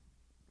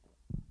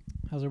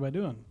How's everybody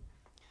doing?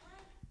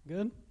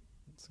 Good?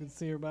 It's good to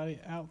see everybody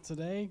out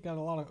today. Got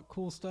a lot of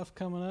cool stuff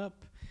coming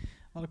up.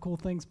 A lot of cool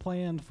things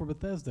planned for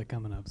Bethesda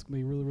coming up. It's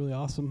going to be really, really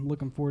awesome.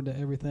 Looking forward to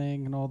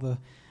everything and all the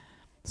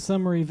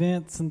summer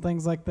events and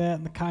things like that,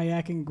 and the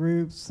kayaking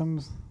groups. I'm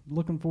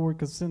looking forward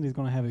because Cindy's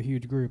going to have a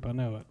huge group. I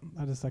know it.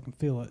 I can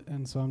feel it.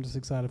 And so I'm just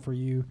excited for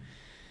you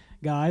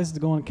guys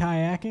to go on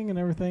kayaking and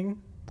everything.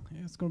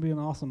 It's going to be an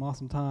awesome,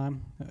 awesome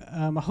time.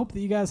 I hope that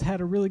you guys had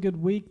a really good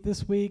week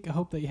this week. I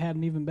hope that you had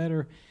an even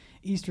better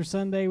Easter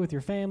Sunday with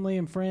your family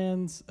and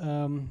friends.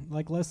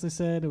 Like Leslie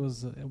said, it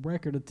was a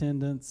record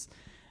attendance,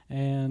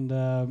 and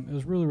it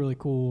was really, really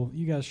cool.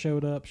 You guys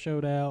showed up,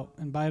 showed out,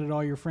 invited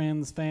all your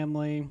friends,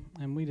 family,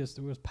 and it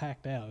was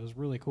packed out. It was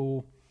really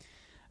cool.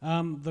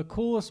 The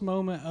coolest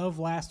moment of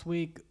last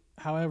week,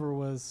 however, it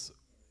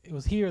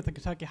was here at the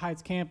Kentucky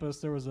Heights campus.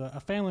 There was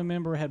a family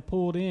member had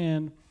pulled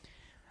in,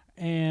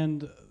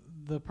 and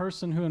the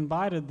person who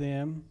invited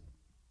them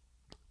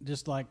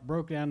just like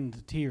broke down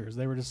into tears.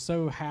 They were just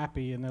so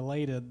happy and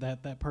elated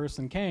that that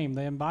person came.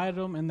 They invited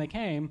them and they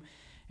came,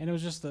 and it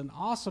was just an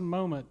awesome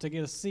moment to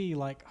get to see,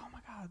 like, oh my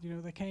God,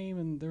 they came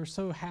and they were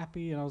so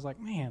happy. And I was like,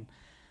 man,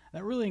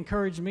 that really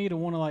encouraged me to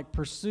want to like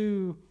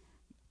pursue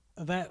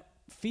that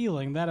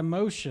feeling, that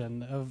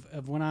emotion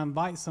of when I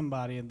invite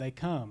somebody and they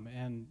come.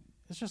 And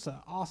it's just an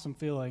awesome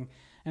feeling.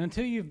 And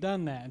until you've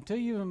done that, until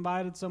you've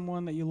invited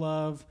someone that you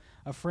love,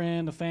 a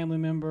friend, a family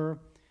member,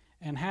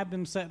 and had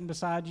them sitting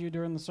beside you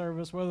during the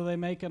service, whether they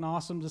make an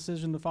awesome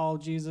decision to follow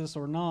Jesus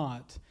or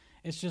not,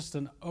 it's just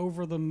an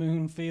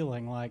over-the-moon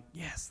feeling like,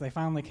 yes, they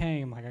finally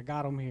came, like I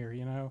got them here,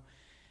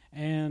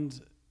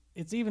 And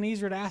it's even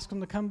easier to ask them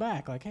to come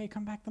back, like, hey,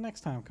 come back the next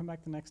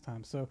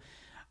time. So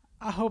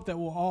I hope that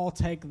we'll all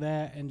take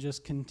that and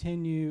just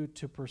continue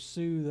to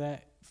pursue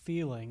that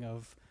feeling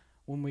of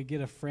when we get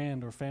a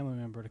friend or family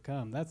member to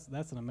come. That's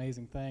an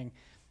amazing thing.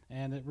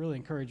 And it really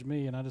encouraged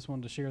me, and I just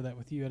wanted to share that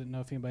with you. I didn't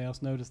know if anybody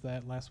else noticed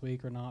that last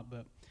week or not,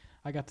 but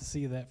I got to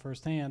see that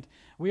firsthand.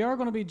 We are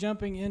going to be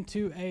jumping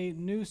into a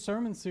new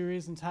sermon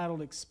series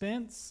entitled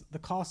Expense, the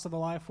Cost of a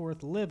Life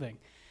Worth Living.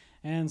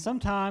 And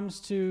sometimes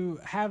to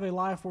have a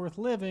life worth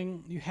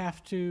living, you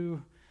have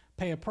to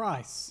pay a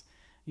price.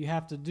 You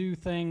have to do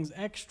things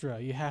extra.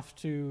 You have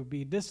to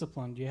be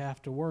disciplined. You have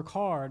to work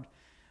hard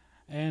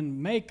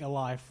and make a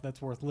life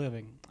that's worth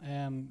living.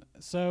 And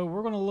so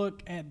we're going to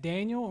look at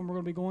Daniel, and we're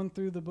going to be going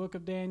through the book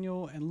of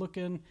Daniel and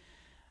looking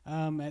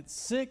at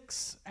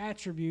 6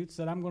 attributes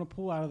that I'm going to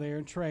pull out of there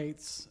and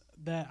traits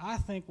that I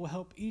think will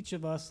help each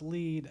of us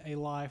lead a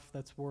life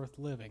that's worth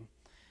living.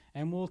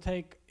 And we'll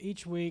take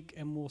each week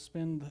and we'll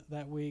spend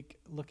that week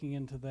looking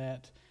into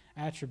that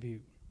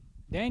attribute.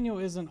 Daniel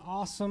is an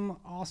awesome,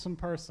 awesome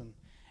person.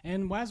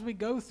 And as we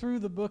go through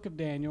the book of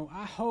Daniel,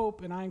 I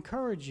hope and I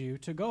encourage you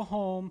to go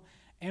home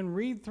and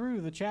read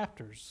through the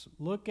chapters.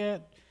 Look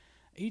at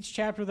each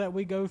chapter that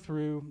we go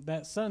through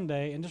that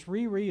Sunday and just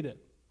reread it.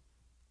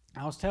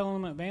 I was telling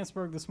them at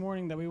Vanceburg this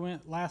morning that we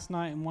went last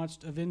night and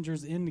watched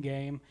Avengers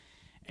Endgame,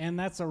 and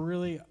that's a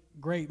really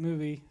great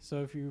movie.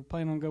 So if you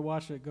plan on go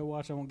watch it, go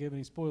watch it. I won't give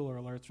any spoiler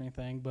alerts or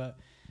anything, but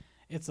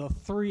it's a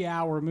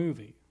 3-hour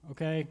movie,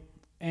 okay?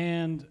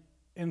 And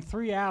in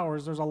 3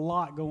 hours, there's a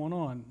lot going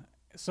on.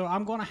 So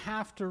I'm going to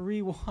have to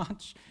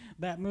rewatch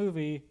that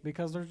movie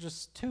because there's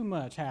just too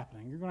much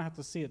happening. You're going to have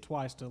to see it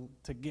twice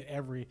to get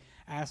every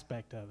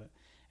aspect of it.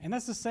 And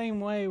that's the same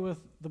way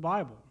with the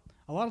Bible.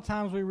 A lot of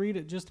times we read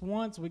it just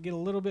once, we get a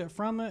little bit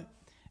from it,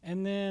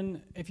 and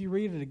then if you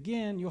read it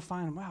again, you'll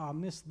find, wow, I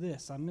missed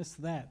this, I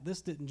missed that.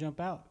 This didn't jump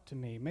out to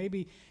me.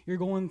 Maybe you're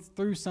going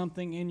through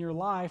something in your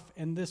life,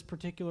 and this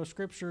particular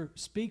scripture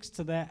speaks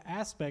to that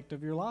aspect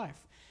of your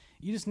life.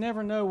 You just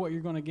never know what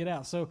you're going to get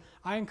out. So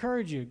I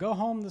encourage you, go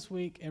home this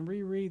week and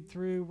reread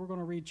through. We're going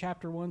to read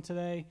chapter 1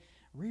 today.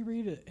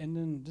 Reread it and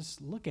then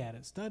just look at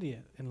it, study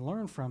it, and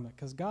learn from it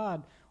because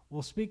God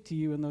will speak to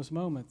you in those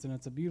moments, and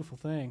it's a beautiful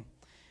thing.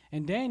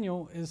 And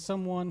Daniel is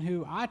someone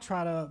who I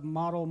try to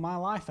model my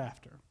life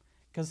after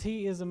because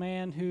he is a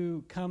man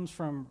who comes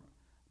from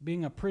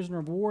being a prisoner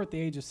of war at the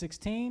age of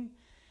 16,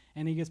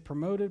 and he gets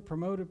promoted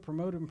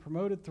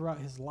throughout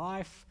his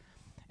life.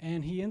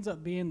 And he ends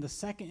up being the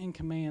second in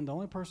command. The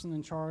only person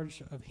in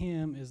charge of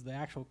him is the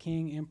actual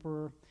king,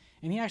 emperor.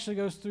 And he actually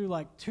goes through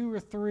like 2 or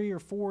 3 or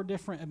 4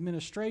 different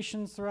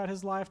administrations throughout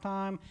his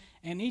lifetime.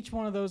 And each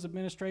one of those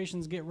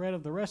administrations get rid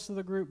of the rest of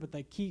the group, but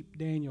they keep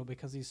Daniel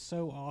because he's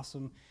so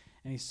awesome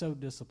and he's so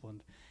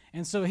disciplined.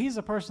 And so he's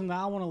a person that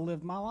I want to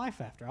live my life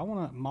after. I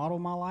want to model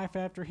my life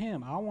after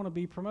him. I want to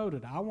be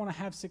promoted. I want to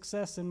have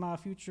success in my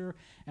future,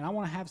 and I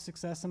want to have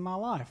success in my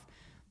life.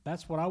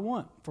 That's what I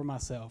want for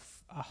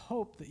myself. I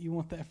hope that you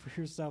want that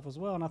for yourself as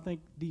well. And I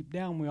think deep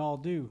down we all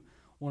do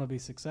want to be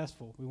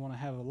successful. We want to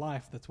have a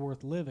life that's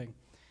worth living.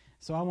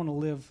 So I want to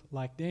live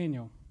like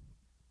Daniel.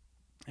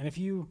 And if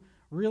you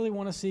really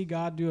want to see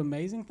God do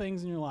amazing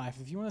things in your life,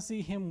 if you want to see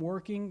him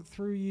working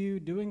through you,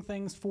 doing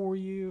things for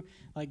you,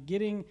 like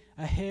getting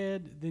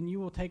ahead, then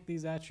you will take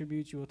these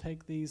attributes, you will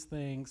take these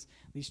things,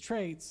 these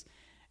traits,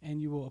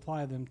 and you will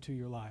apply them to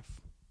your life.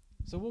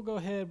 So we'll go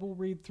ahead, we'll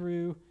read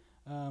through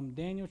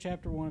Daniel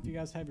chapter 1. If you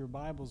guys have your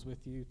Bibles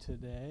with you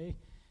today,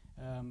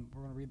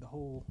 we're going to read the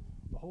whole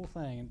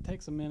thing. And it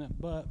takes a minute,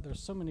 but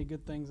there's so many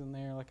good things in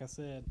there, like I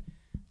said,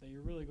 that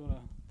you're really going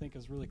to think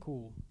is really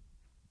cool.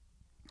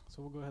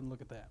 So we'll go ahead and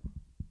look at that.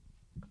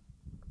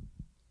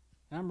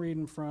 And I'm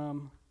reading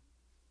from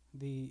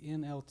the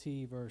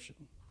NLT version.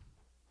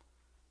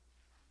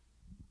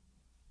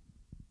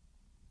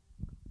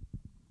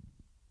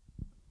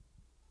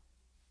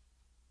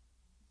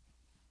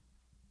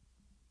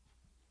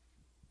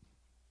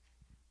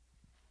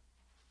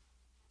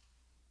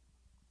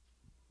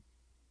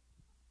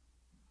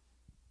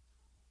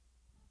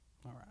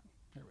 All right,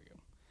 here we go.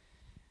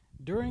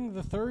 During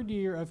the 3rd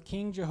year of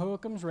King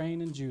Jehoiakim's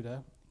reign in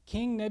Judah,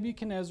 King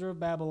Nebuchadnezzar of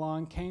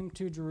Babylon came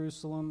to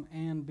Jerusalem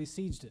and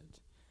besieged it.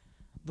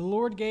 The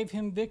Lord gave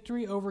him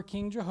victory over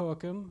King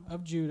Jehoiakim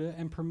of Judah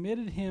and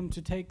permitted him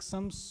to take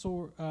some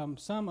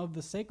of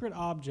the sacred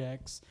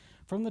objects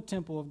from the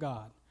temple of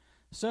God.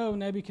 So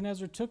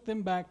Nebuchadnezzar took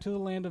them back to the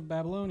land of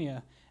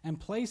Babylonia and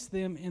placed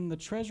them in the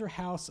treasure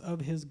house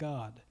of his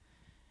God.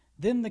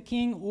 Then the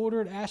king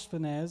ordered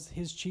Ashpenaz,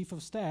 his chief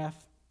of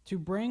staff, to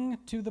bring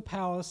to the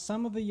palace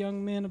some of the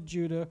young men of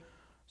Judah's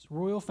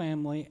royal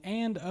family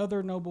and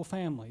other noble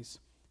families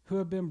who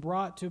have been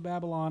brought to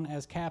Babylon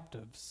as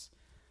captives.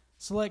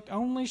 Select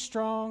only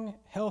strong,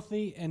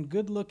 healthy, and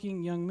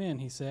good-looking young men,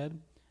 he said.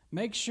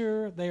 Make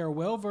sure they are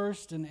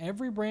well-versed in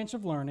every branch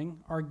of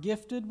learning, are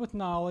gifted with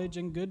knowledge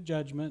and good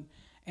judgment,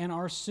 and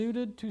are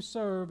suited to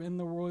serve in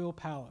the royal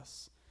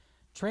palace.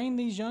 Train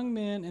these young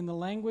men in the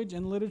language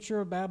and literature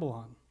of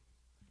Babylon.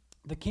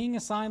 The king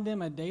assigned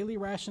them a daily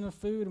ration of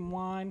food and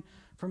wine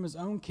from his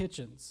own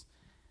kitchens.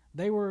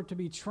 They were to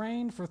be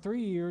trained for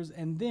 3 years,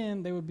 and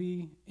then they would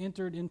be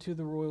entered into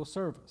the royal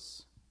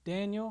service.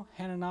 Daniel,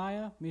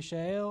 Hananiah,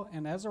 Mishael,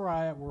 and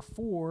Azariah were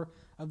 4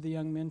 of the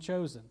young men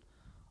chosen,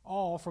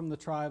 all from the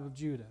tribe of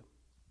Judah.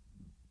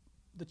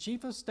 The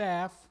chief of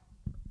staff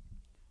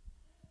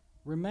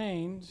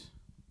remained...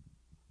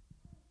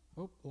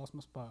 Oh, lost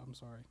my spot. I'm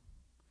sorry.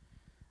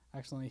 I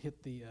accidentally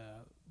hit the...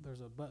 there's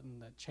a button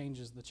that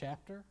changes the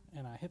chapter,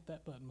 and I hit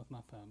that button with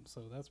my thumb,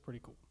 so that's pretty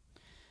cool.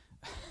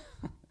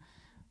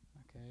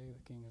 Okay,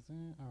 the king is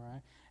in. All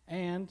right.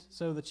 And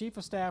so the chief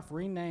of staff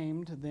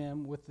renamed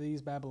them with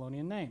these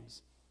Babylonian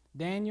names.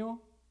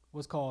 Daniel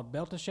was called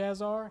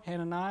Belteshazzar.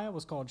 Hananiah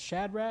was called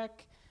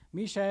Shadrach.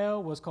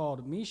 Mishael was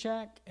called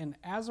Meshach. And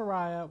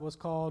Azariah was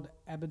called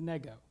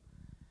Abednego.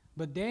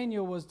 But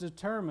Daniel was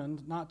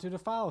determined not to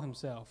defile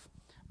himself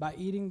by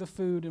eating the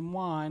food and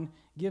wine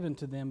given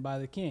to them by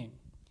the king.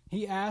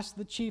 He asked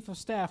the chief of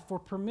staff for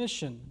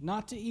permission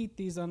not to eat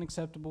these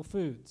unacceptable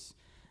foods.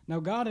 Now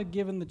God had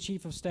given the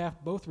chief of staff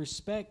both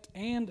respect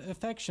and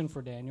affection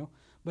for Daniel,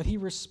 but he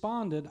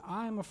responded,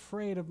 I am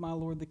afraid of my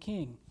lord the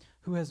king,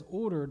 who has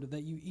ordered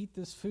that you eat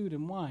this food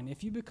and wine.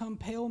 If you become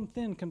pale and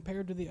thin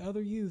compared to the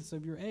other youths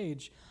of your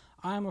age,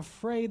 I am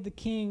afraid the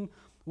king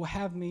will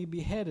have me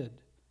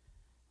beheaded.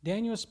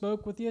 Daniel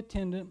spoke with the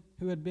attendant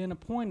who had been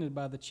appointed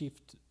by the chief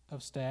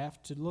of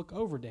staff to look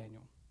over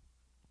Daniel,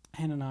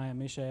 Hananiah,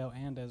 Mishael,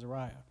 and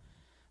Azariah.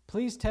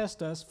 Please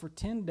test us for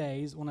 10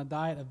 days on a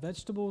diet of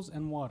vegetables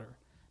and water,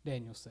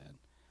 Daniel said.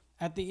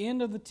 At the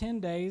end of the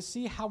 10 days,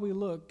 see how we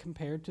look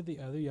compared to the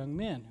other young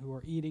men who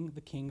are eating the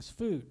king's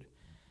food.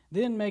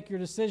 Then make your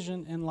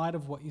decision in light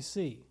of what you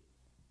see.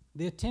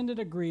 The attendant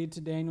agreed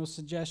to Daniel's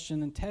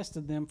suggestion and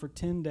tested them for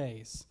 10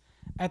 days.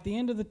 At the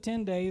end of the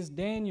 10 days,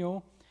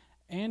 Daniel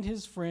and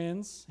his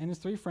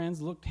 3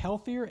 friends looked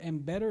healthier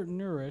and better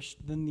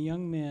nourished than the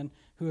young men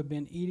who had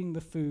been eating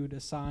the food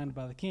assigned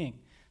by the king.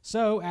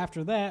 So,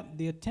 after that,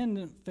 the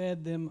attendant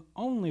fed them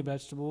only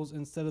vegetables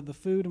instead of the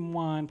food and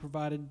wine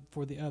provided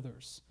for the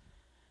others.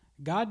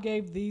 God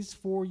gave these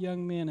 4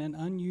 young men an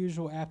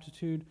unusual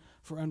aptitude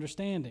for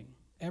understanding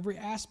every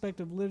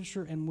aspect of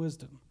literature and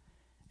wisdom.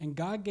 And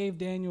God gave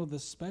Daniel the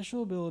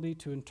special ability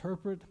to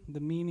interpret the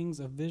meanings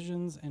of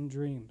visions and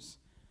dreams.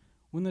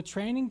 When the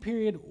training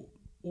period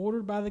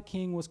ordered by the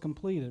king was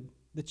completed,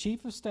 the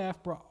chief of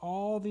staff brought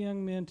all the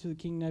young men to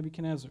King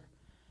Nebuchadnezzar.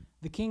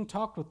 The king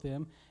talked with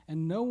them,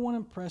 and no one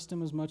impressed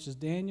him as much as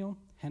Daniel,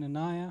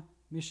 Hananiah,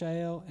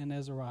 Mishael, and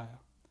Azariah.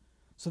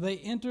 So they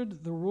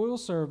entered the royal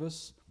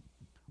service.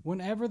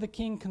 Whenever the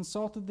king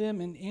consulted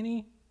them in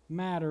any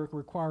matter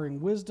requiring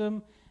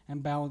wisdom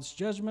and balanced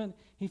judgment,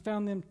 he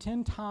found them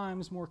 10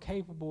 times more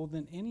capable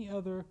than any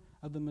other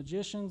of the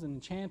magicians and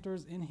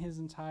enchanters in his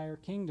entire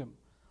kingdom.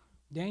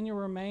 Daniel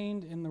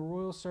remained in the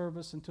royal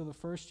service until the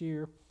 1st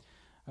year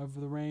of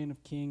the reign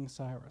of King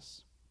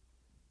Cyrus.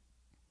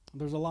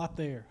 There's a lot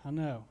there. I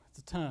know. It's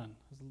a ton.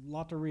 There's a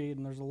lot to read,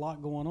 and there's a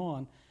lot going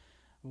on.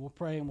 We'll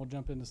pray, and we'll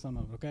jump into some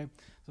of it, okay?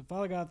 So,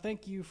 Father God,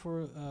 thank you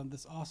for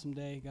this awesome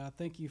day. God,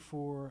 thank you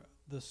for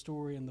the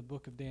story in the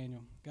book of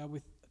Daniel. God,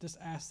 we just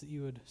ask that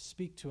you would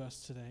speak to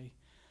us today.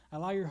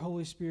 Allow your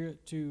Holy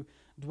Spirit to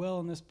dwell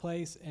in this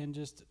place and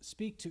just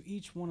speak to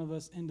each one of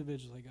us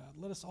individually, God.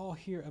 Let us all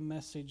hear a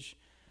message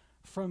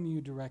from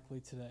you directly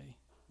today.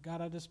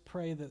 God, I just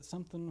pray that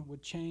something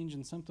would change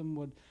and something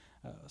would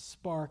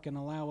spark and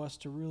allow us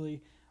to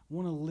really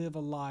want to live a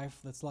life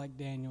that's like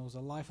Daniel's, a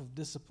life of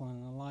discipline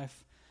and a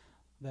life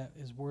that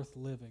is worth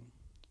living.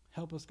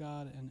 Help us,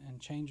 God, and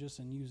change us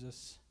and use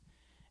us.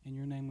 In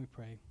your name we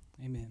pray.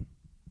 Amen.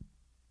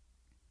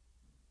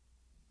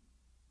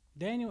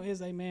 Daniel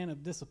is a man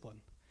of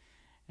discipline.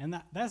 And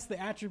that's the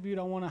attribute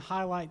I want to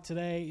highlight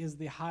today is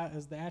the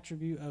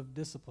attribute of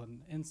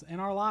discipline. In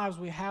our lives,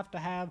 we have to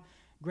have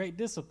great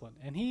discipline.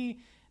 And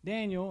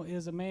Daniel,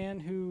 is a man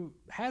who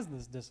has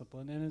this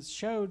discipline, and it's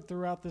showed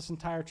throughout this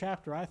entire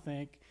chapter, I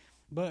think.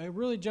 But it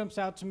really jumps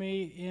out to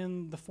me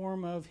in the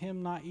form of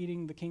him not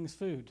eating the king's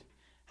food.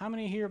 How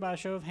many here, by a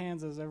show of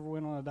hands, has ever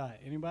went on a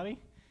diet? Anybody?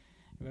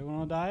 Anybody went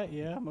on a diet?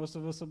 Yeah, most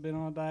of us have been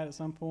on a diet at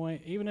some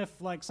point. Even if,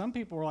 like, some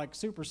people are, like,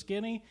 super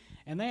skinny,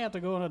 and they have to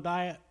go on a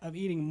diet of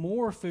eating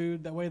more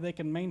food, that way they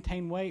can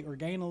maintain weight or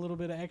gain a little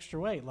bit of extra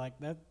weight. Like,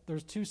 that,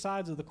 there's two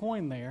sides of the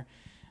coin there.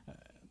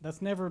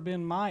 That's never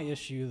been my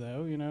issue,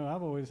 though. You know,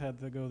 I've always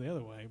had to go the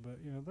other way. But,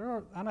 you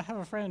know, I have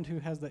a friend who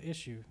has the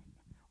issue.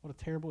 What a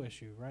terrible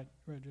issue, right,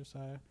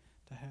 Josiah,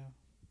 to have?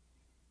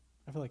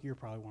 I feel like you're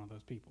probably one of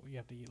those people. You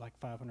have to eat like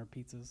 500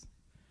 pizzas.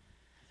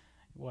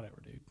 Whatever,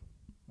 dude.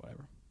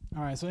 Whatever.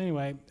 All right, so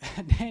anyway,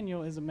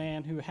 Daniel is a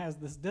man who has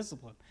this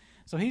discipline.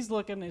 So he's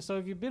looking, so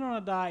if you've been on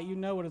a diet, you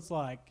know what it's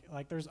like.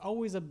 Like, there's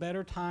always a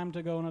better time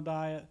to go on a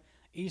diet.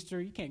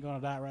 Easter, you can't go on a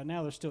diet right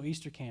now. There's still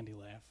Easter candy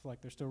left. Like,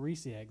 there's still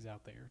Reese eggs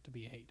out there to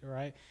be ate, all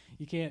right?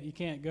 You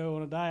can't go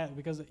on a diet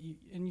because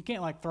you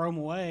can't, like, throw them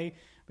away,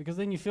 because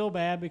then you feel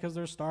bad because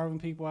there's starving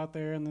people out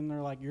there, and then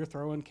they're like, you're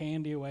throwing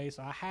candy away,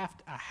 so I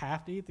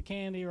have to eat the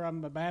candy or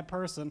I'm a bad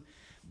person.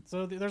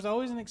 So there's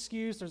always an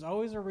excuse. There's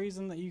always a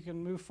reason that you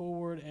can move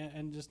forward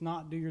and just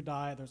not do your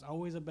diet. There's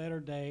always a better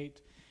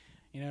date.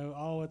 You know,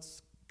 oh,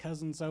 it's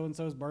cousin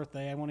so-and-so's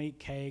birthday. I want to eat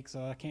cake,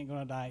 so I can't go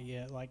on a diet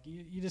yet. Like,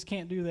 you just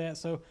can't do that.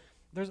 So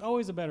there's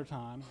always a better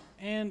time.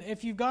 And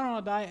if you've gone on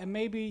a diet and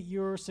maybe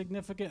your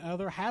significant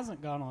other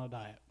hasn't gone on a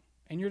diet,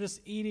 and you're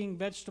just eating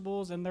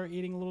vegetables and they're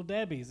eating Little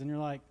Debbie's, and you're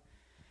like,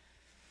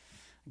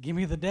 give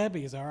me the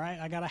Debbie's, all right?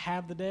 I got to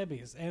have the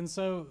Debbie's. And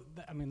so,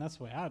 I mean, that's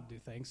the way I would do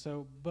things.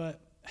 So,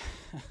 but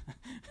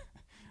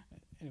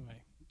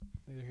anyway,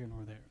 neither here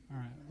nor there. All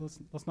right,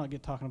 let's not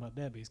get talking about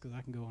Debbie's, because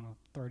I can go on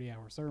a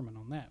 30-hour sermon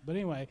on that. But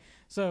anyway,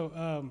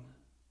 so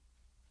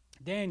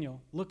Daniel,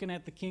 looking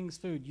at the king's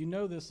food, you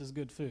know this is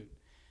good food.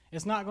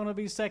 It's not going to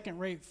be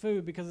second-rate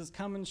food because it's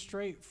coming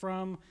straight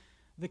from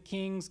the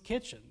king's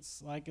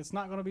kitchens. Like, it's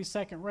not going to be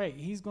second-rate.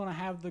 He's going to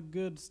have the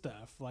good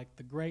stuff, like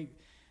the great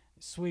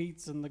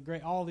sweets and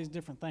all these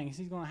different things.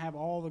 He's going to have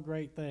all the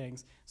great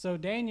things. So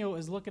Daniel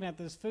is looking at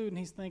this food and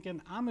he's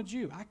thinking, I'm a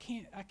Jew. I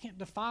can't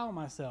defile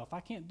myself. I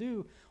can't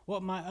do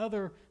what my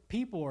other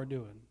people are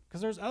doing,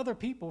 because there's other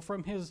people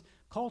from his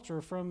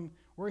culture, from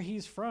where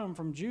he's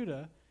from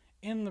Judah,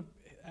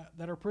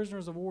 that are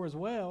prisoners of war as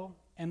well,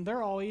 and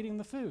they're all eating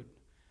the food.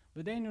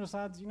 But Daniel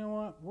decides, you know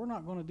what? We're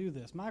not going to do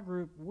this. My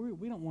group,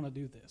 we don't want to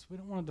do this. We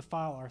don't want to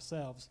defile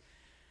ourselves.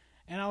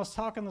 And I was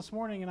talking this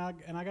morning,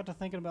 and I got to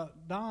thinking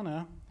about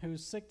Donna,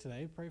 who's sick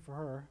today. Pray for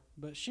her.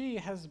 But she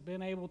has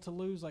been able to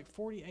lose like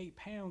 48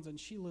 pounds, and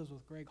she lives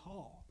with Greg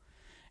Hall.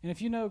 And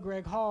if you know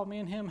Greg Hall, me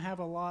and him have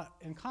a lot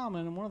in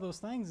common. And one of those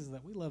things is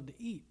that we love to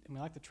eat, and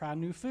we like to try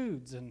new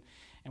foods, and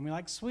we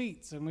like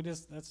sweets, and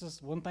that's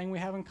just one thing we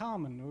have in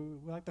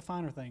common. We like the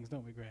finer things,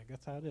 don't we, Greg?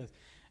 That's how it is.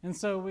 And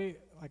so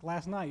like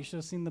last night, you should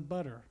have seen the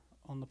butter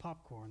on the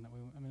popcorn.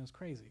 It was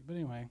crazy. But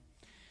anyway,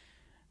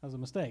 that was a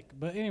mistake.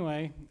 But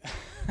anyway,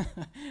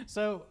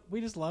 so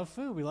we just love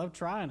food. We love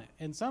trying it.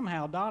 And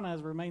somehow Donna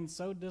has remained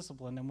so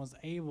disciplined and was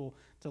able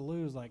to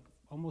lose like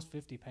almost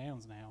 50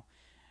 pounds now.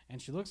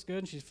 And she looks good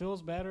and she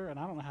feels better, and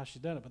I don't know how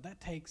she's done it, but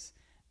that takes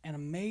an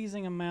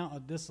amazing amount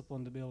of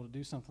discipline to be able to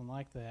do something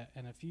like that.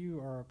 And if you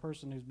are a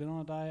person who's been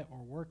on a diet or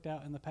worked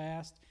out in the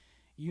past,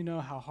 you know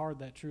how hard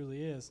that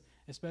truly is,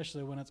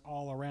 especially when it's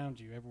all around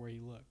you, everywhere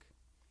you look.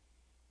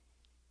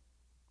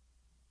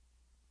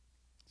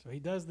 So he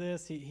does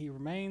this. He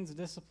remains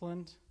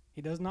disciplined.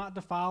 He does not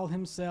defile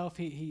himself.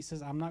 He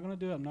says, I'm not going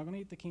to do it. I'm not going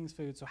to eat the king's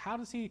food. So how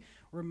does he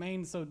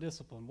remain so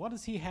disciplined? What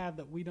does he have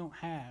that we don't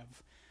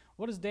have?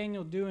 What is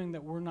Daniel doing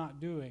that we're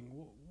not doing?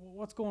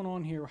 What's going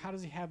on here? How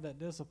does he have that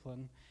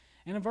discipline?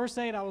 And in verse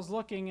 8, I was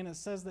looking, and it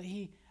says that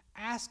he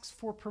asks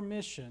for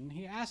permission.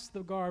 He asks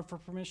the guard for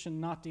permission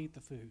not to eat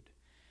the food.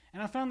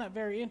 And I found that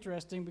very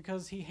interesting,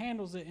 because he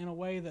handles it in a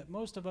way that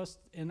most of us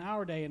in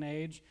our day and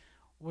age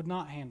would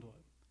not handle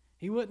it.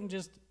 He wouldn't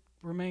just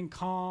remain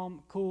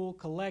calm, cool,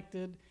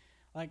 collected.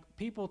 Like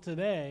people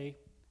today,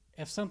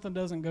 if something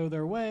doesn't go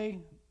their way,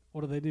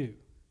 what do?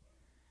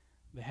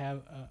 They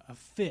have a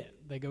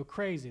fit. They go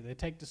crazy. They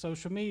take to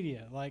social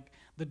media. Like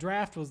the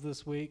draft was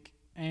this week,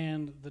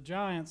 and the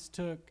Giants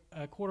took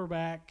a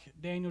quarterback,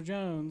 Daniel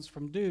Jones,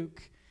 from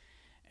Duke,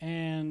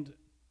 and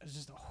it's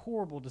just a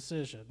horrible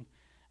decision.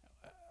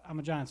 I'm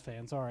a Giants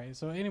fan, sorry.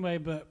 So anyway,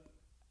 but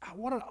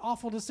what an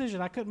awful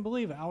decision. I couldn't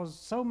believe it. I was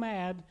so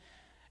mad.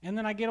 And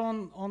then I get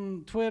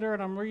on Twitter,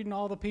 and I'm reading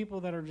all the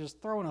people that are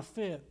just throwing a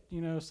fit,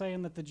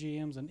 saying that the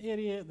GM's an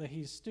idiot, that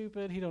he's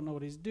stupid, he don't know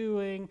what he's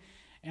doing.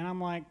 And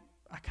I'm like,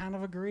 I kind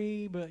of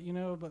agree, but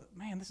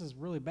man, this is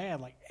really bad.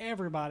 Like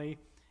everybody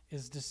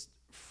is just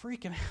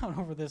freaking out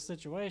over this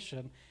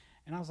situation.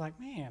 And I was like,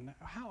 man,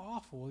 how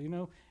awful,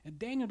 And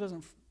Daniel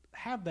doesn't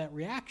have that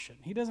reaction.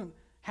 He doesn't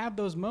have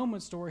those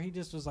moments to where he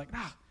just was like,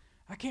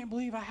 I can't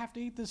believe I have to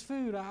eat this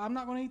food. I'm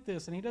not going to eat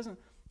this. And he doesn't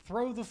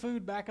throw the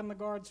food back in the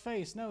guard's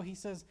face. No, he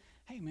says,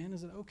 hey, man,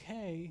 is it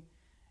okay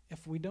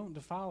if we don't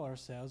defile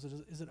ourselves?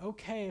 Is it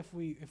okay if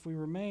we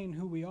remain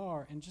who we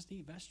are and just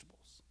eat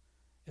vegetables?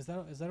 Is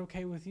that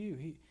okay with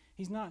you?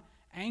 He's not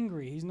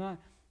angry. He's not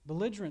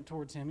belligerent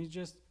towards him. He's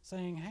just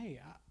saying, hey,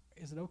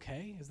 is it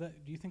okay?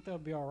 Do you think that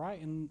would be all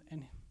right? And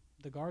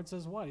the guard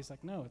says what? He's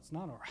like, no, it's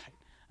not all right.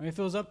 I mean, if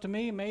it was up to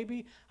me,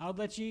 maybe I would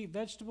let you eat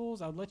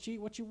vegetables. I would let you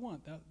eat what you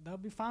want. That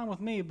would be fine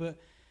with me, but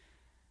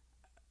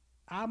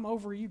I'm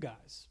over you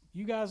guys.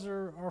 You guys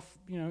are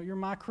you're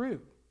my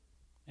crew.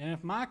 And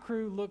if my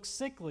crew looks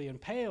sickly and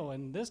pale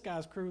and this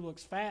guy's crew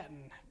looks fat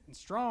and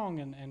strong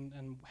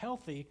and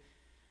healthy,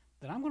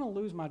 then I'm going to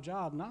lose my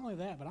job. Not only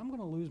that, but I'm going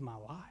to lose my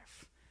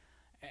life.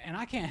 And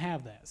I can't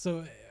have that.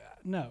 So,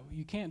 no,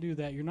 you can't do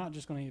that. You're not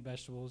just going to eat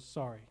vegetables.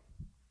 Sorry.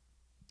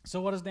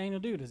 So what does Daniel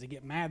do? Does he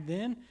get mad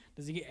then?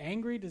 Does he get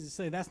angry? Does he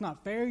say, that's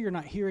not fair, you're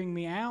not hearing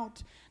me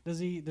out?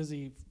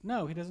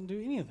 No, he doesn't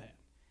do any of that.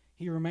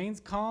 He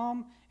remains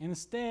calm, and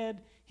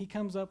instead, he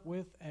comes up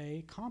with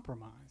a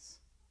compromise.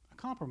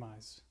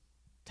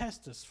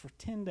 Test us for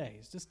 10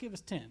 days. Just give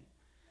us 10.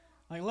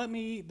 Like, let me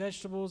eat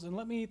vegetables, and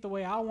let me eat the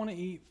way I want to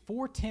eat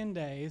for 10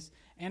 days,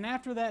 and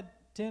after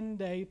that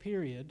 10-day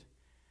period,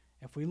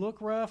 if we look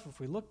rough, if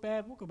we look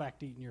bad, we'll go back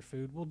to eating your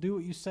food. We'll do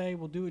what you say.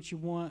 We'll do what you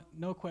want.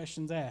 No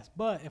questions asked.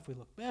 But if we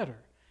look better,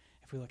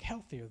 if we look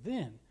healthier,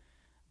 then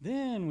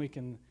you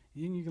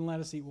can let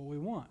us eat what we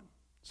want.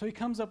 So he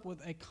comes up with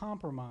a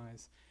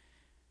compromise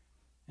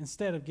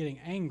instead of getting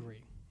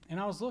angry. And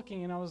I was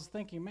looking and I was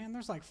thinking, man,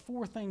 there's like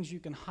 4 things you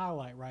can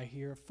highlight right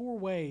here, 4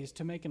 ways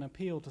to make an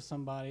appeal to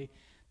somebody,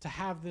 to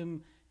have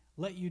them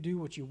let you do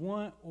what you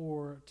want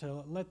or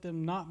to let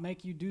them not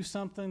make you do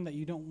something that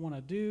you don't want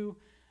to do.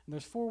 And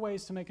there's 4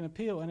 ways to make an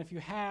appeal. And if you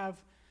have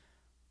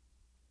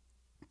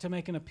to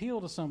make an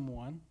appeal to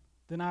someone,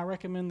 then I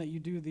recommend that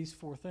you do these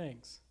 4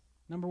 things.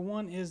 Number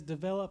 1 is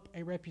develop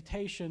a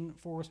reputation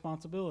for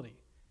responsibility.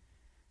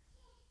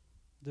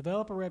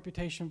 Develop a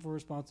reputation for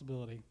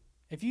responsibility.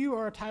 If you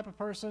are a type of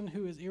person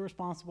who is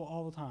irresponsible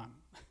all the time,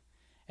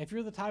 if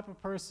you're the type of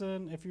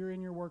person, if you're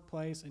in your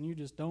workplace and you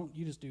just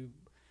do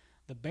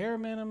the bare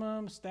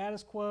minimum,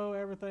 status quo,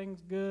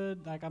 everything's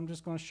good, like I'm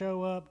just going to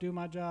show up, do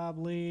my job,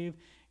 leave.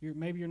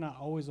 Maybe you're not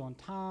always on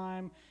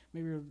time.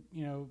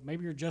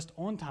 Maybe you're just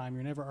on time.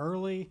 You're never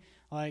early.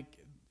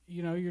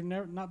 You're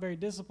not very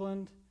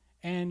disciplined,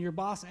 and your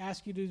boss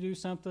asks you to do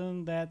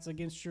something that's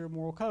against your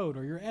moral code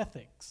or your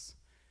ethics,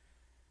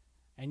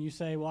 and you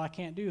say, "Well, I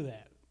can't do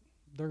that."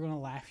 They're going to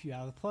laugh you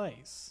out of the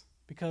place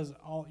because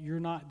you're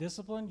not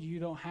disciplined. You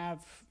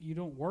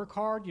don't work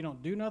hard. You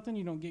don't do nothing.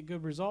 You don't get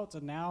good results,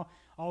 and now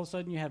all of a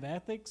sudden you have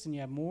ethics and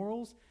you have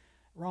morals.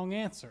 Wrong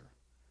answer.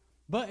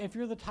 But if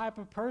you're the type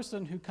of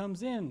person who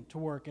comes in to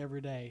work every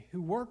day, who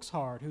works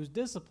hard, who's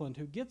disciplined,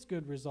 who gets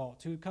good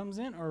results, who comes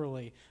in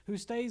early, who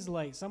stays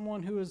late,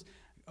 someone who is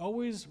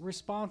always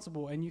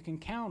responsible and you can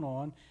count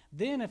on,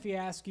 then if he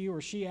asks you or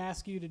she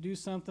asks you to do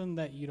something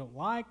that you don't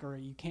like or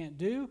you can't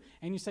do,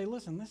 and you say,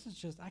 listen,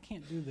 I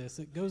can't do this.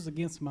 It goes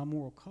against my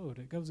moral code.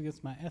 It goes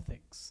against my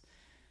ethics.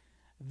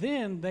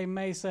 Then they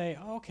may say,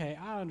 okay,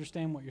 I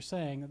understand what you're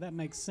saying. That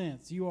makes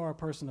sense. You are a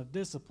person of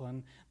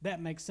discipline.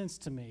 That makes sense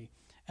to me.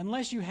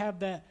 Unless you have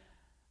that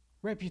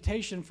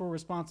reputation for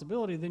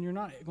responsibility, then you're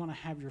not going to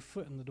have your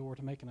foot in the door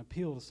to make an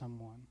appeal to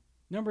someone.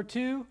 Number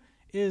 2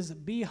 is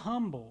be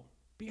humble.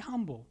 Be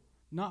humble,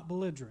 not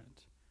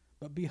belligerent,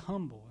 but be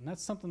humble. And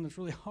that's something that's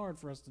really hard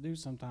for us to do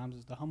sometimes,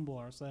 is to humble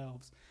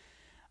ourselves.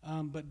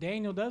 But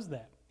Daniel does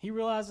that. He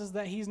realizes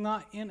that he's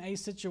not in a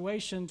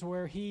situation to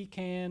where he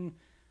can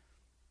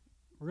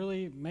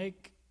really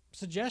make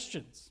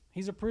suggestions.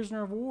 He's a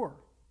prisoner of war.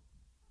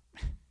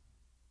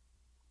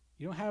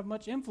 You don't have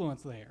much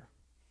influence there.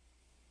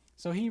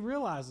 So he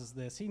realizes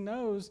this. He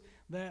knows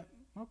that,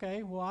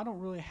 okay, well, I don't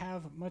really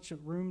have much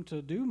room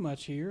to do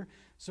much here,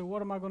 so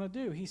what am I going to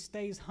do? He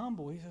stays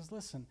humble. He says,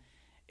 listen,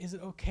 is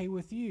it okay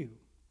with you?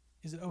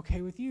 Is it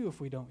okay with you if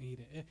we don't eat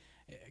it?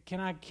 Can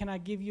I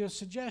give you a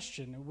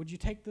suggestion? Would you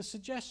take the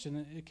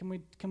suggestion? Can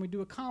we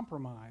do a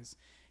compromise?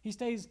 He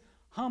stays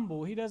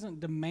humble. He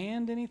doesn't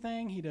demand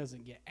anything. He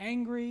doesn't get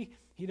angry.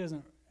 He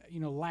doesn't,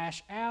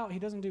 lash out. He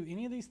doesn't do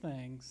any of these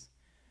things.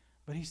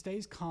 But he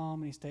stays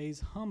calm and he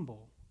stays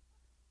humble.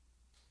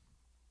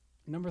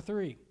 Number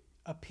 3,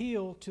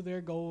 appeal to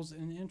their goals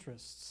and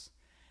interests.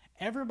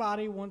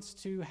 Everybody wants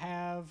to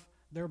have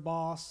their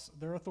boss,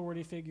 their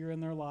authority figure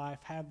in their life,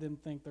 have them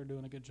think they're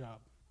doing a good job,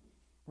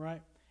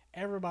 right?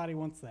 Everybody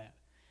wants that.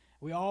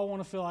 We all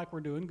want to feel like we're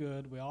doing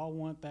good. We all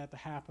want that to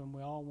happen.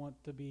 We all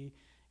want to be,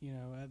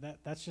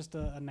 that's just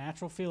a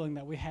natural feeling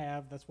that we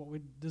have. That's what we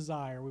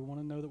desire. We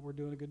want to know that we're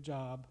doing a good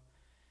job.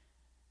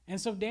 And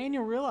so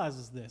Daniel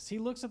realizes this. He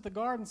looks at the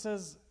guard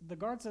says,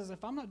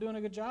 if I'm not doing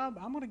a good job,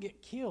 I'm going to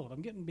get killed.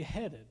 I'm getting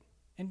beheaded.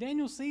 And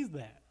Daniel sees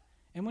that.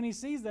 And when he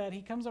sees that,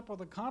 he comes up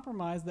with a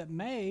compromise that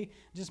may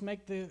just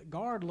make the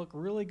guard look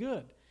really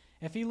good.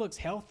 If he looks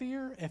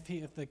healthier,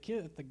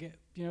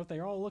 if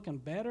they're all looking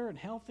better and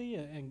healthy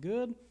and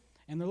good,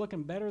 and they're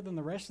looking better than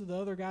the rest of the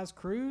other guys'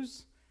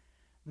 crews,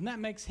 then that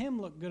makes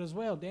him look good as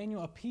well.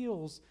 Daniel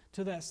appeals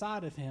to that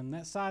side of him,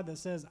 that side that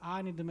says,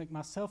 I need to make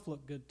myself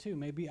look good too.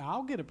 Maybe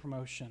I'll get a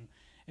promotion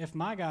if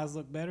my guys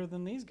look better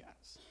than these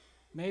guys.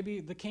 Maybe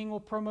the king will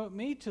promote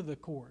me to the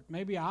court.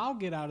 Maybe I'll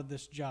get out of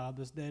this job,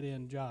 this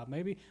dead-end job.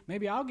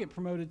 Maybe I'll get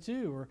promoted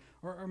too,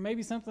 or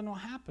maybe something will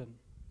happen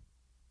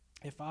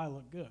if I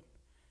look good.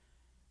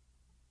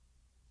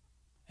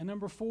 And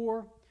number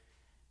 4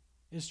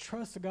 is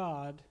trust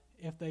God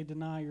if they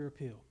deny your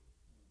appeal.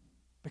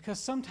 Because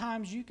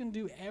sometimes you can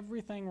do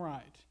everything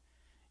right.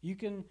 You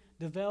can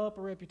develop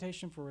a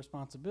reputation for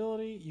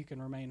responsibility. You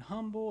can remain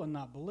humble and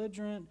not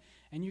belligerent.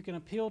 And you can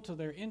appeal to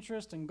their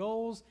interests and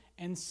goals.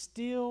 And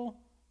still,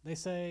 they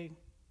say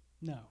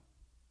no.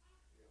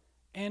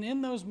 And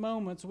in those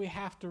moments, we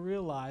have to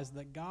realize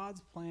that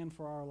God's plan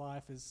for our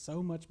life is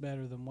so much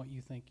better than what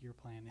you think your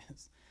plan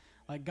is.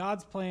 Like,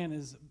 God's plan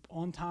is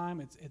on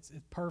time. It's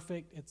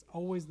perfect. It's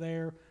always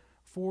there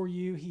for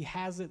you. He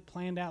has it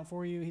planned out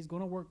for you. He's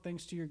going to work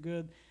things to your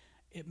good.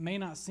 It may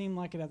not seem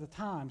like it at the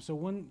time. So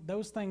when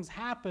those things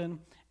happen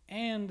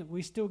and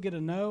we still get a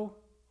no,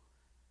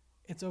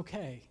 it's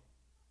okay.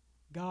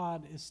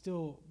 God is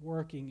still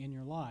working in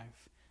your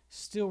life.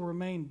 Still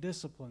remain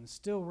disciplined.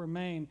 Still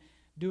remain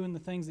doing the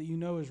things that you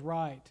know is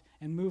right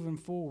and moving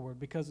forward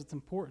because it's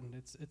important.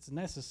 It's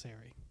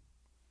necessary.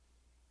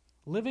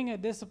 Living a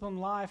disciplined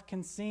life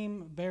can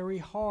seem very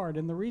hard.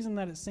 And the reason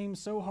that it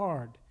seems so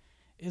hard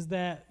is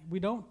that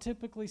we don't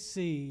typically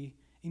see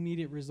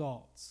immediate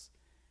results.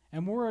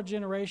 And we're a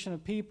generation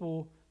of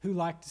people who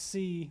like to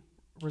see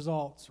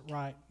results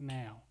right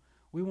now.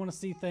 We want to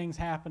see things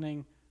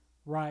happening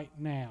right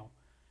now,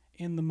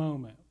 in the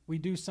moment. We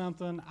do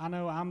something, I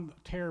know I'm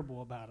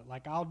terrible about it.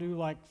 Like, I'll do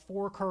like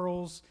 4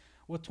 curls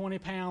with 20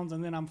 pounds,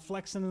 and then I'm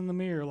flexing in the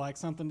mirror like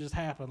something just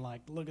happened.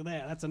 Like, look at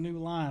that, that's a new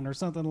line, or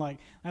something like,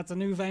 that's a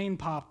new vein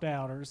popped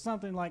out, or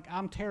something. Like,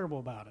 I'm terrible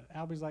about it.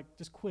 Albie's like,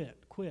 just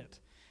quit.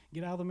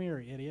 Get out of the mirror,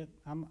 idiot.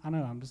 I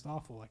know, I'm just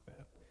awful like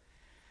that.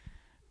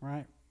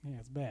 Right? Yeah,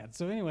 it's bad.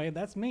 So anyway,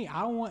 that's me.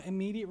 I want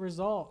immediate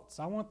results.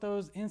 I want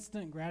those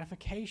instant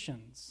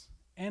gratifications.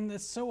 And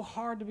it's so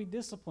hard to be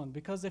disciplined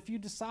because if you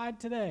decide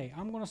today,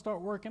 I'm going to start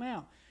working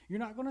out, you're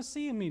not going to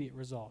see immediate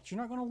results. You're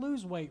not going to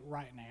lose weight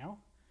right now.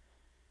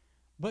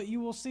 But you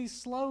will see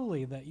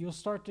slowly that you'll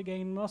start to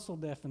gain muscle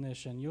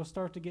definition. You'll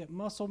start to get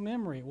muscle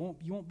memory.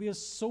 You won't be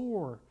as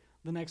sore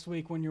the next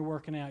week when you're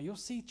working out. You'll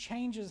see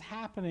changes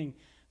happening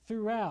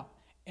throughout,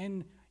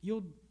 and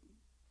you'll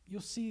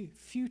see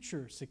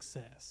future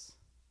success.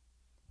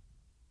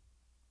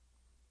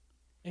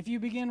 If you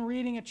begin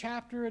reading a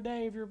chapter a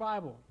day of your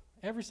Bible,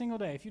 every single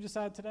day, if you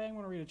decide today I'm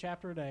going to read a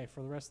chapter a day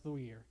for the rest of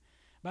the year,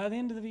 by the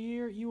end of the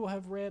year, you will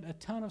have read a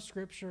ton of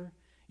Scripture.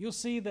 You'll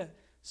see that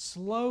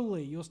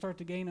slowly you'll start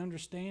to gain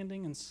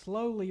understanding, and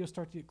slowly you'll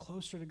start to get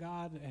closer to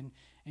God,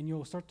 and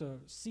you'll start to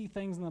see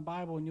things in the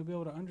Bible, and you'll be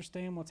able to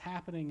understand what's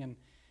happening, and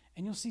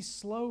you'll see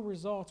slow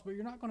results, but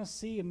you're not going to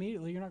see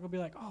immediately. You're not going to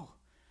be like, oh,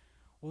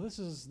 well, this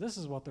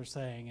is what they're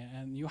saying,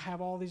 and you'll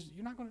have all these.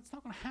 It's not going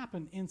to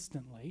happen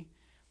instantly.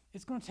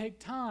 It's going to take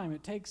time.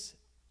 It takes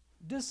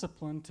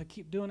discipline to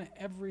keep doing it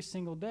every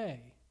single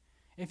day.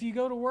 If you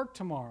go to work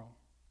tomorrow,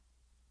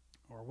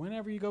 or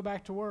whenever you go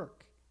back to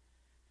work,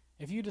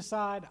 if you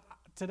decide,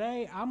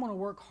 today I'm going to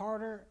work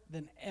harder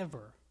than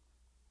ever.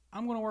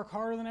 I'm going to work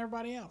harder than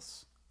everybody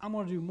else. I'm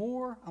going to do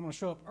more. I'm going to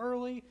show up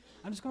early.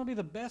 I'm just going to be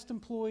the best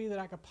employee that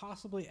I could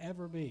possibly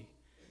ever be.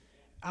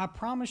 I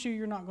promise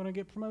you're not going to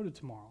get promoted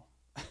tomorrow.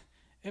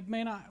 It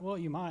may not, well,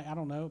 you might, I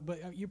don't know,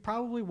 but you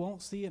probably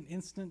won't see an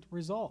instant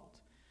result.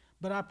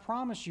 But I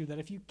promise you that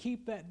if you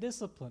keep that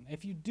discipline,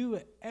 if you do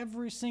it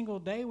every single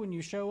day when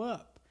you show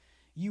up,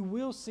 you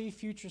will see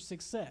future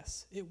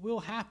success. It will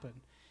happen.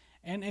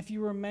 And if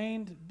you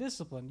remained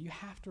disciplined, you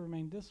have to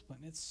remain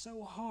disciplined. It's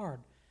so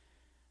hard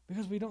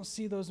because we don't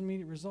see those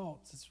immediate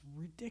results. It's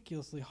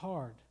ridiculously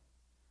hard.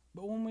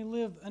 But when we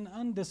live an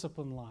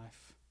undisciplined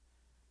life,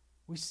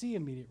 we see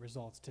immediate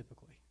results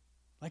typically.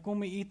 Like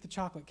when we eat the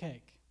chocolate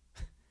cake.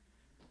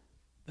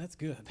 That's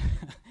good.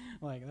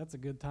 Like, that's a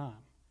good time.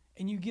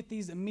 And you get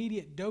these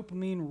immediate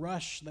dopamine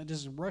rush that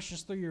just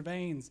rushes through your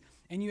veins.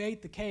 And you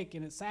ate the cake,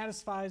 and it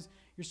satisfies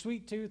your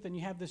sweet tooth, and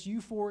you have this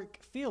euphoric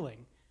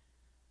feeling.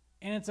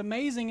 And it's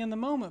amazing in the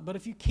moment. But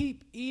if you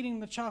keep eating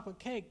the chocolate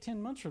cake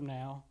 10 months from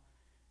now,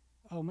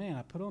 oh, man,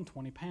 I put on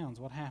 20 pounds.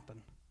 What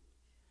happened?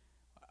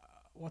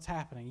 What's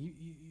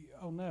happening?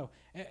 Oh, no.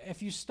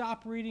 If you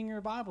stop reading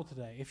your Bible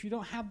today, if you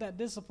don't have that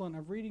discipline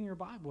of reading your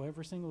Bible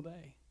every single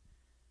day,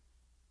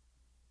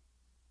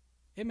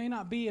 it may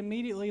not be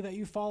immediately that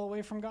you fall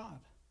away from God.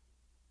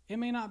 It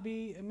may not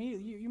be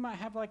immediate. You might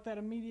have like that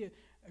immediate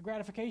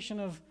gratification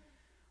of,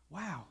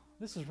 wow,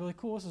 this is really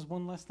cool. This is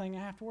one less thing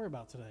I have to worry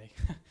about today.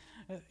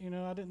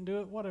 I didn't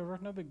do it. Whatever.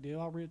 No big deal.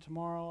 I'll read it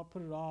tomorrow. I'll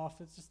put it off.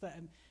 It's just that.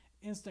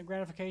 instant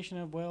gratification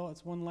of, well,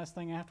 it's one less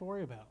thing I have to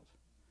worry about.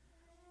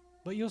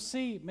 But you'll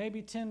see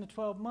maybe 10 to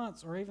 12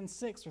 months or even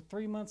 6 or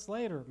 3 months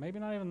later, maybe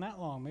not even that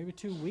long, maybe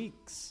 2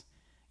 weeks,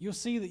 you'll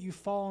see that you've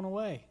fallen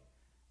away,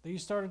 that you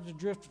started to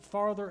drift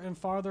farther and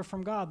farther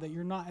from God, that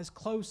you're not as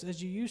close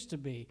as you used to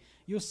be.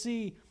 You'll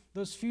see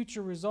those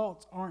future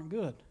results aren't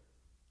good.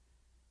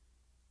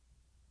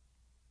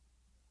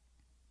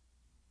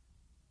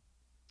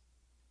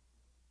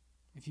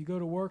 If you go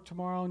to work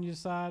tomorrow and you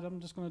decide, I'm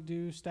just going to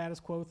do status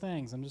quo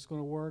things, I'm just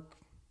going to work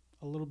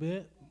a little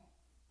bit,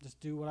 just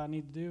do what I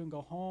need to do and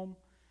go home,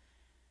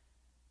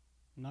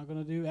 I'm not going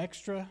to do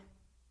extra,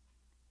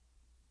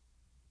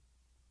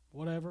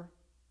 whatever.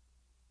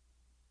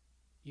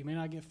 You may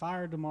not get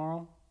fired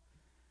tomorrow,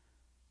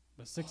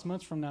 but 6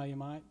 months from now you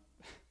might.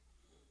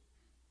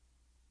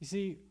 You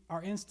see,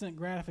 our instant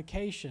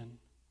gratification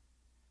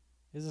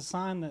is a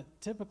sign that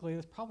typically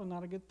it's probably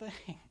not a good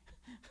thing.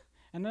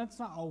 And that's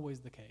not always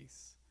the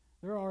case.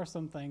 There are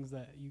some things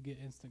that you get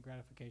instant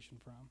gratification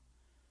from.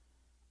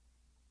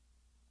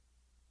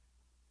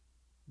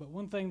 But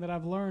one thing that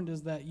I've learned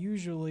is that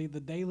usually the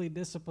daily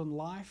disciplined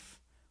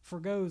life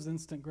forgoes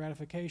instant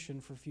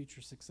gratification for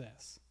future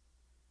success.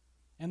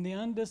 And the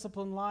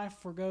undisciplined life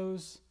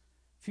forgoes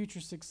future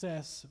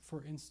success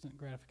for instant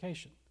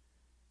gratification.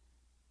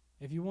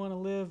 If you want to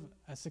live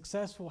a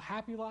successful,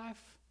 happy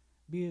life,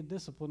 be a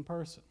disciplined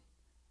person.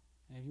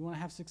 And if you want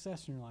to have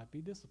success in your life,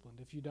 be disciplined.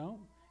 If you don't,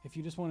 if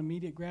you just want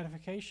immediate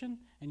gratification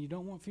and you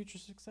don't want future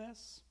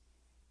success,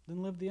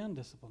 then live the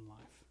undisciplined life.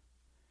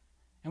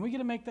 And we get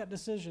to make that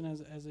decision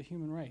as a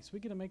human race. We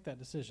get to make that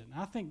decision.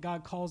 I think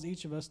God calls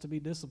each of us to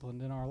be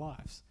disciplined in our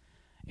lives,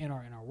 in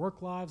our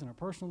work lives, in our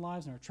personal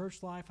lives, in our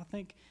church life. I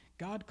think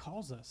God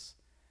calls us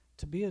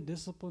to be a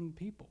disciplined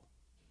people.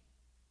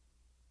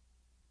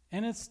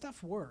 And it's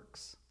stuff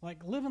works.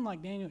 Like living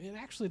like Daniel, it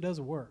actually does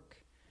work.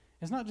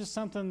 It's not just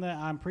something that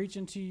I'm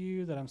preaching to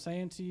you, that I'm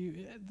saying to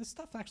you. This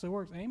stuff actually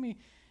works. Amy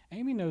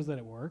knows that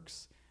it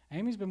works.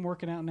 Amy's been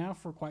working out now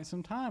for quite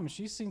some time, and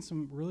she's seen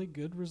some really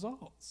good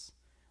results.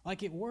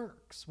 Like it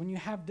works. When you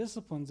have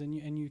disciplines and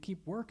you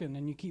keep working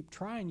and you keep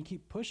trying, you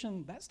keep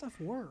pushing, that stuff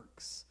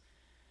works.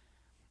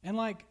 And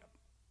like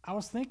I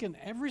was thinking,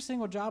 every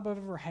single job I've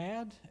ever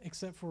had,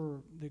 except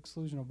for the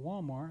exclusion of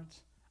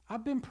Walmart,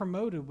 I've been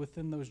promoted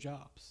within those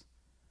jobs.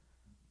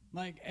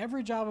 Like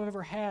every job I've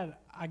ever had,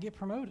 I get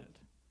promoted.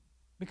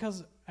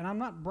 Because, and I'm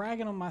not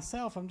bragging on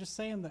myself, I'm just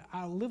saying that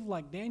I live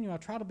like Daniel. I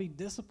try to be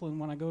disciplined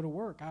when I go to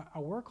work. I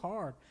work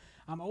hard.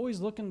 I'm always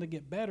looking to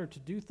get better, to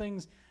do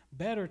things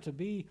better, to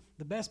be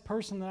the best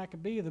person that I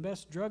could be, the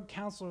best drug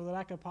counselor that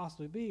I could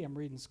possibly be. I'm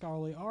reading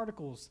scholarly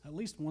articles at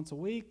least once a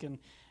week, and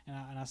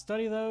I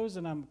study those,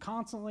 and I'm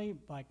constantly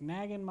like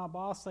nagging my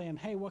boss saying,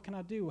 hey, what can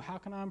I do? How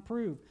can I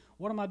improve?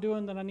 What am I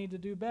doing that I need to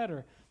do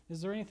better?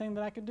 Is there anything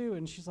that I can do?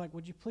 And she's like,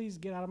 would you please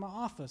get out of my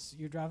office?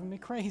 You're driving me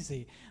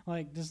crazy.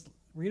 Like, just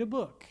read a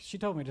book. She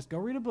told me, just go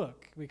read a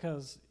book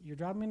because you're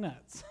driving me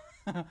nuts.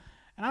 And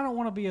I don't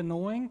want to be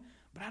annoying,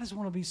 but I just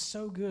want to be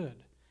so good.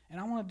 And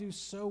I want to do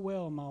so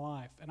well in my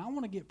life. And I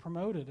want to get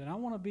promoted. And I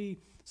want to be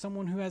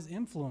someone who has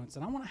influence.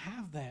 And I want to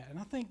have that. And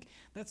I think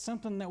that's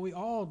something that we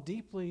all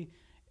deeply,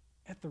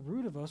 at the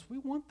root of us, we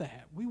want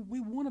that. We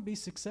want to be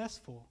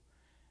successful.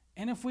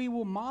 And if we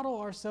will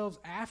model ourselves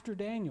after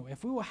Daniel,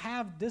 if we will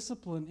have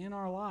discipline in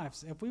our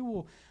lives, if we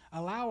will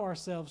allow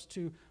ourselves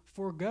to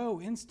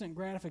forego instant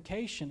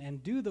gratification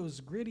and do those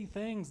gritty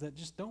things that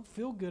just don't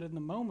feel good in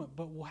the moment,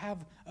 but will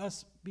have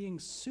us being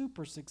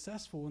super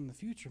successful in the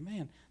future,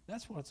 man,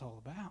 that's what it's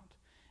all about.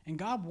 And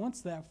God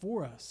wants that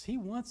for us. He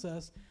wants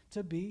us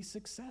to be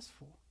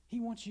successful. He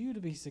wants you to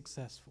be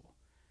successful.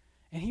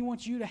 And He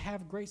wants you to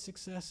have great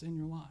success in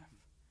your life.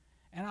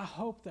 And I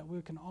hope that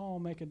we can all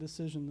make a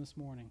decision this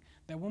morning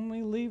that when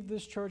we leave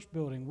this church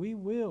building, we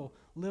will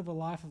live a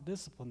life of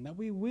discipline, that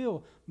we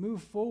will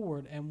move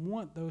forward and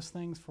want those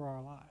things for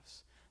our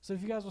lives. So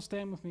if you guys will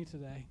stand with me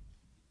today.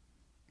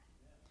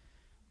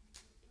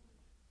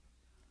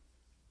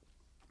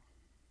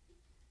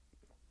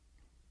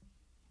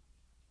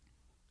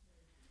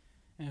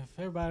 And if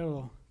everybody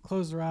will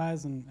close their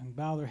eyes and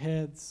bow their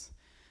heads,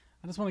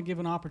 I just want to give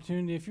an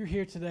opportunity. If you're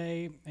here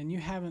today and you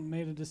haven't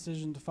made a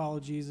decision to follow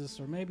Jesus,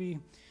 or maybe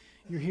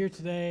you're here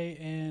today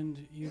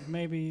and you've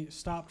maybe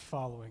stopped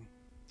following,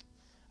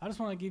 I just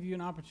want to give you an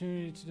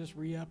opportunity to just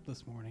re-up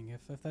this morning.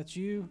 If that's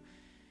you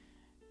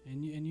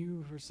and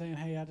you are saying,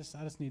 hey, I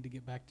just need to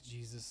get back to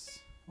Jesus,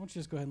 I want you to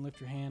just go ahead and lift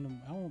your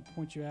hand. I won't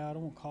point you out. I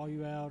won't call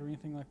you out or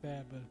anything like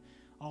that, but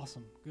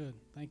awesome. Good.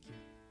 Thank you.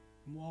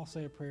 And we'll all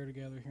say a prayer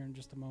together here in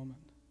just a moment.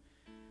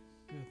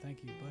 Good.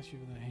 Thank you. Bless you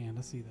for that hand.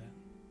 I see that.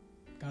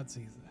 God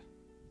sees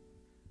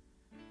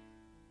that.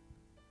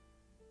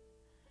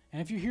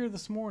 And if you're here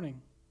this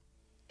morning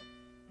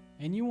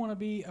and you want to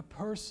be a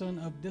person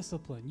of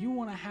discipline, you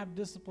want to have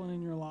discipline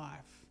in your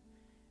life,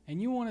 and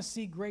you want to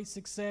see great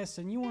success,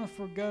 and you want to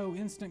forgo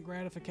instant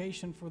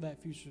gratification for that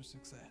future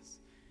success,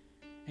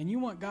 and you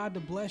want God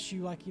to bless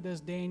you like He does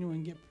Daniel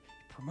and get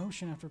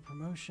promotion after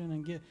promotion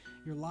and get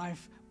your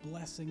life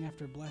blessing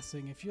after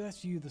blessing, if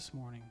that's you this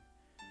morning,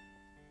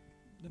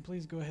 then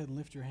please go ahead and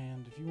lift your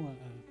hand. If you want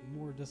a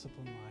more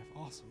disciplined life,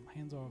 awesome.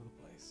 Hands all over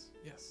the place.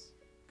 Yes.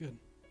 Good.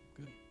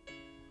 Good.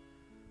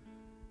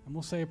 And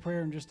we'll say a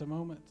prayer in just a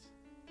moment.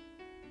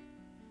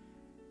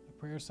 A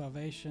prayer of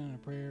salvation and a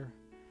prayer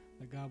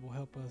that God will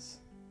help us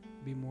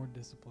be more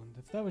disciplined.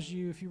 If that was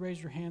you, if you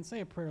raise your hand,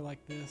 say a prayer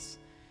like this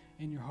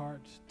in your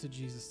heart to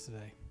Jesus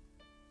today.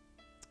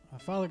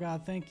 Father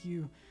God, thank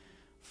you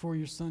for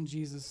your son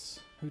Jesus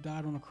who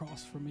died on a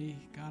cross for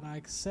me. God, I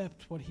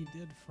accept what he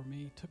did for me.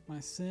 He took my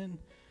sin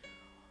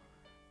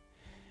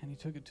and he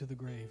took it to the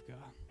grave, God.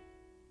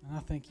 And I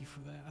thank you for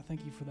that. I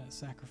thank you for that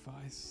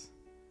sacrifice.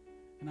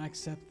 And I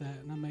accept that,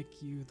 and I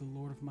make you the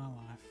Lord of my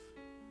life.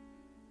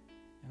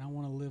 And I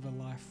want to live a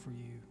life for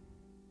you.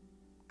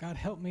 God,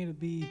 help me to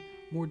be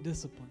more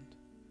disciplined.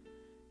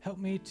 Help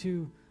me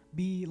to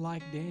be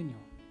like Daniel,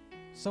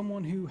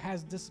 someone who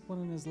has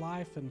discipline in his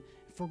life and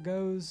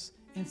forgoes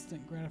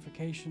instant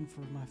gratification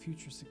for my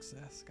future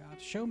success.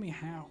 God, show me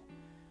how.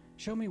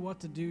 Show me what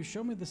to do.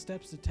 Show me the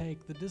steps to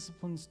take, the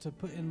disciplines to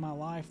put in my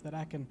life that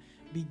I can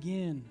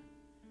begin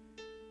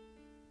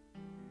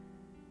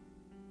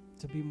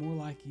to be more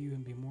like you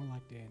and be more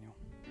like Daniel.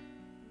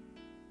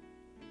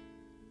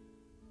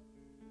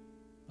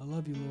 I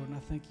love you, Lord, and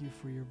I thank you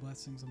for your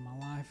blessings in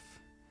my life.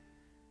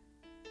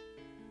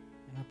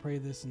 And I pray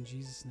this in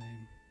Jesus'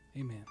 name.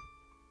 Amen.